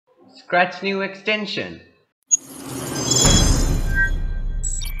Scratch new extension.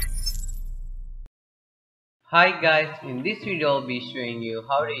 Hi guys, in this video I'll be showing you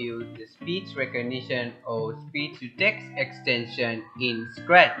how to use the speech recognition or speech to text extension in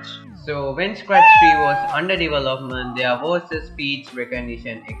Scratch. So when Scratch 3 was under development, there was a speech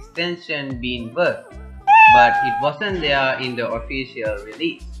recognition extension being worked, but it wasn't there in the official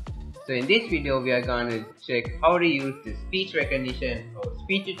release. So in this video we are going to check how to use the speech recognition or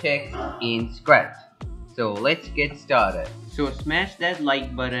speech to text in Scratch. So let's get started. So smash that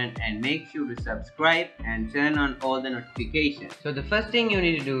like button and make sure to subscribe and turn on all the notifications. So the first thing you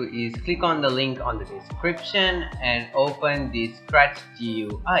need to do is click on the link on the description and open this Scratch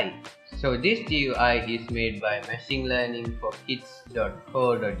GUI. So this GUI is made by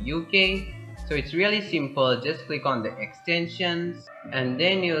machinelearningforkids.co.uk. So it's really simple, just click on the extensions and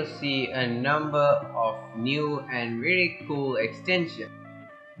then you'll see a number of new and really cool extensions.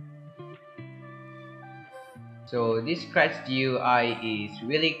 So this Scratch GUI is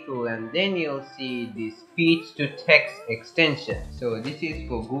really cool, and then you'll see this speech to text extension. So this is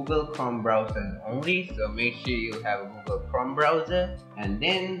for Google Chrome browser only, so make sure you have a Google Chrome browser and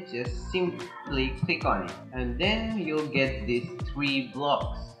then just simply click on it and then you'll get these 3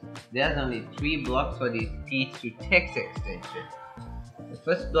 blocks. There's only 3 blocks for this speech to text extension. The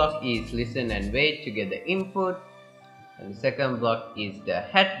first block is listen and wait to get the input, and the second block is the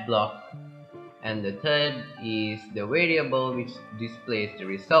head block, and the third is the variable which displays the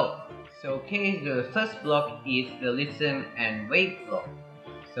result. So the first block is the listen and wait block.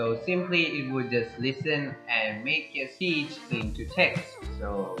 So simply it would just listen and make your speech into text.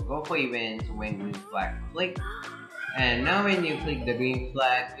 So go for events when green flag click, and now when you click the green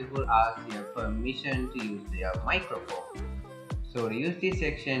flag it will ask your permission to use their microphone. So to use this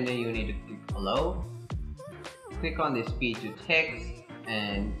section, then you need to click allow, click on the speech to text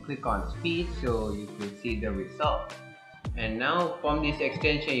and click on speech so you can see the result. And now from this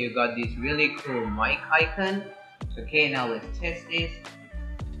extension you got this really cool mic icon. Okay, now let's test this.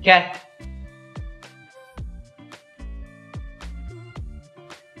 Cat,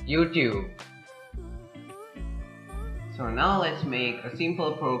 YouTube. So now let's make a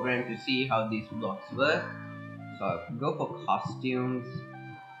simple program to see how these blocks work. So go for costumes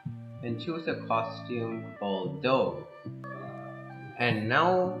and choose a costume called dog. And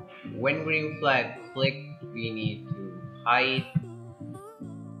now when green flag click, we need to hide.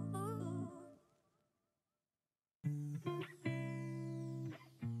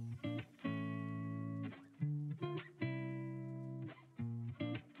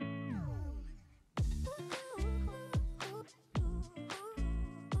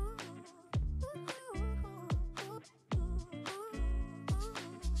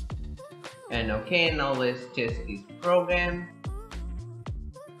 And okay, now let's test this program.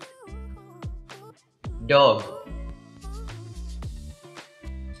 Dog,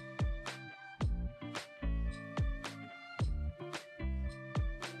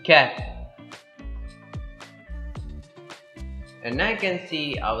 cat, and now you can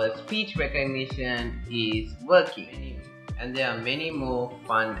see our speech recognition is working, and there are many more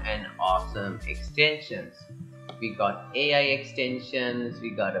fun and awesome extensions. We got AI extensions, we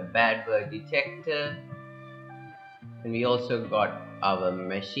got a bad word detector, and we also got our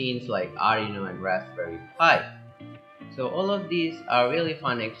machines like Arduino and Raspberry Pi. So all of these are really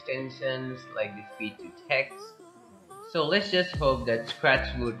fun extensions like the speech to text. So let's just hope that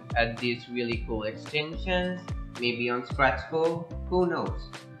Scratch would add these really cool extensions, maybe on Scratch 4, who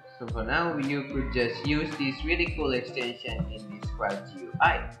knows. So for now you could just use this really cool extension in the Scratch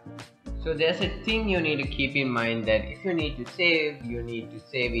UI. So there's a thing you need to keep in mind, that if you need to save, you need to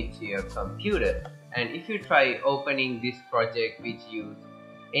save it to your computer. And if you try opening this project which use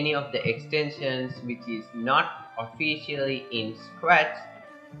any of the extensions which is not officially in Scratch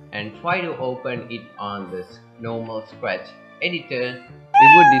and try to open it on the normal Scratch editor,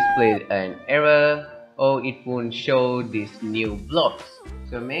 it would display an error or it won't show these new blocks.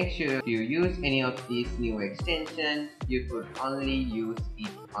 So make sure if you use any of these new extensions, you could only use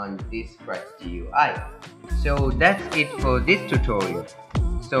it on this Scratch GUI. So that's it for this tutorial.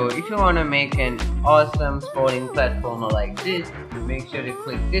 So if you want to make an awesome sporting platformer like this, make sure to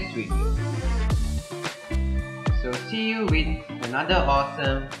click this video. So see you with another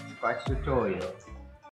awesome Scratch tutorial.